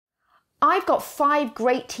I've got 5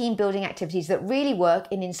 great team building activities that really work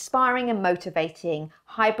in inspiring and motivating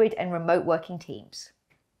hybrid and remote working teams.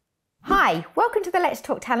 Hi, welcome to the Let's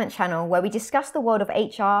Talk Talent channel, where we discuss the world of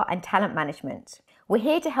HR and talent management. We're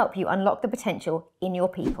here to help you unlock the potential in your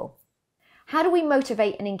people. How do we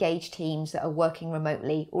motivate and engage teams that are working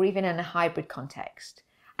remotely or even in a hybrid context,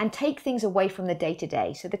 and take things away from the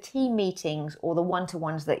day-to-day, so the team meetings or the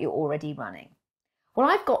one-to-ones that you're already running? Well,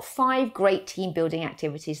 I've got 5 great team building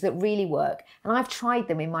activities that really work, and I've tried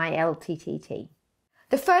them in my LTTT.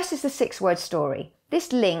 The first is the 6-word story.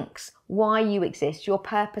 This links why you exist, your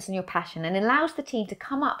purpose and your passion, and allows the team to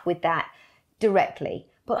come up with that directly,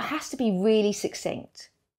 but it has to be really succinct.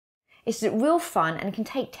 It's real fun and can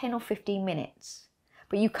take 10 or 15 minutes,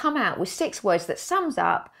 but you come out with 6 words that sums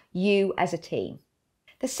up you as a team.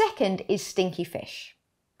 The second is stinky fish.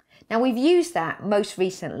 Now, we've used that most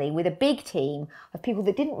recently with a big team of people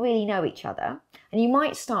that didn't really know each other, and you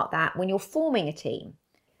might start that when you're forming a team.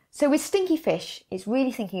 So with stinky fish, it's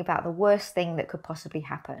really thinking about the worst thing that could possibly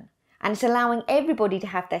happen, and it's allowing everybody to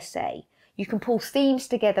have their say. You can pull themes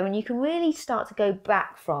together and you can really start to go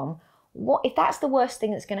back from, what if that's the worst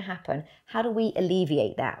thing that's going to happen, how do we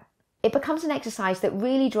alleviate that? It becomes an exercise that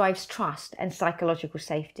really drives trust and psychological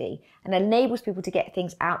safety and enables people to get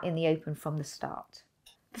things out in the open from the start.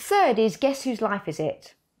 The third is guess whose life is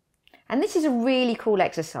it? And this is a really cool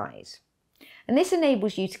exercise. And this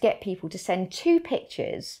enables you to get people to send 2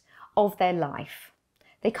 pictures of their life.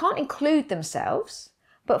 They can't include themselves,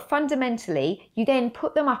 but fundamentally you then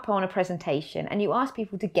put them up on a presentation and you ask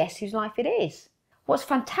people to guess whose life it is. What's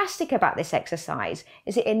fantastic about this exercise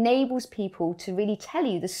is it enables people to really tell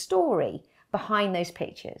you the story behind those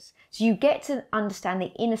pictures. So you get to understand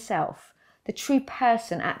the inner self, the true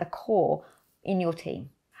person at the core in your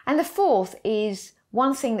team. And the fourth is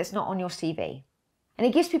one thing that's not on your CV. And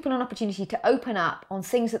it gives people an opportunity to open up on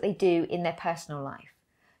things that they do in their personal life.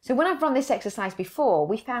 So when I've run this exercise before,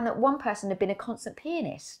 we found that one person had been a concert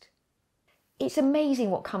pianist. It's amazing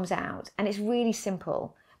what comes out, and it's really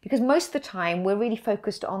simple, because most of the time we're really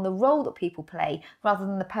focused on the role that people play rather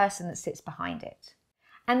than the person that sits behind it.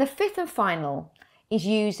 And the 5th and final is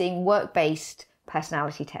using work-based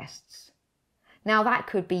personality tests. Now that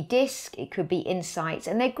could be DISC, it could be insights,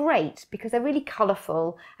 and they're great because they're really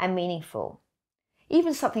colourful and meaningful.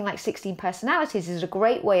 Even something like 16 personalities is a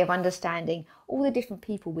great way of understanding all the different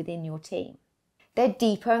people within your team. They're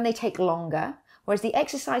deeper and they take longer, whereas the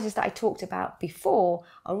exercises that I talked about before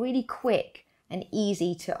are really quick and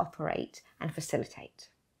easy to operate and facilitate.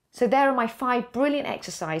 So there are my 5 brilliant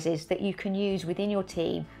exercises that you can use within your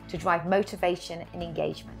team to drive motivation and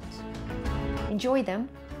engagement. Enjoy them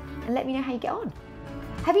and let me know how you get on.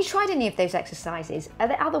 Have you tried any of those exercises? Are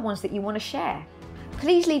there other ones that you want to share?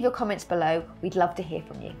 Please leave your comments below. We'd love to hear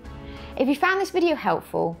from you. If you found this video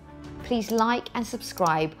helpful, please like and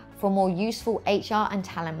subscribe for more useful HR and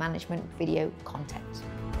talent management video content.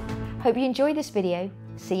 Hope you enjoyed this video.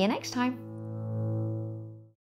 See you next time.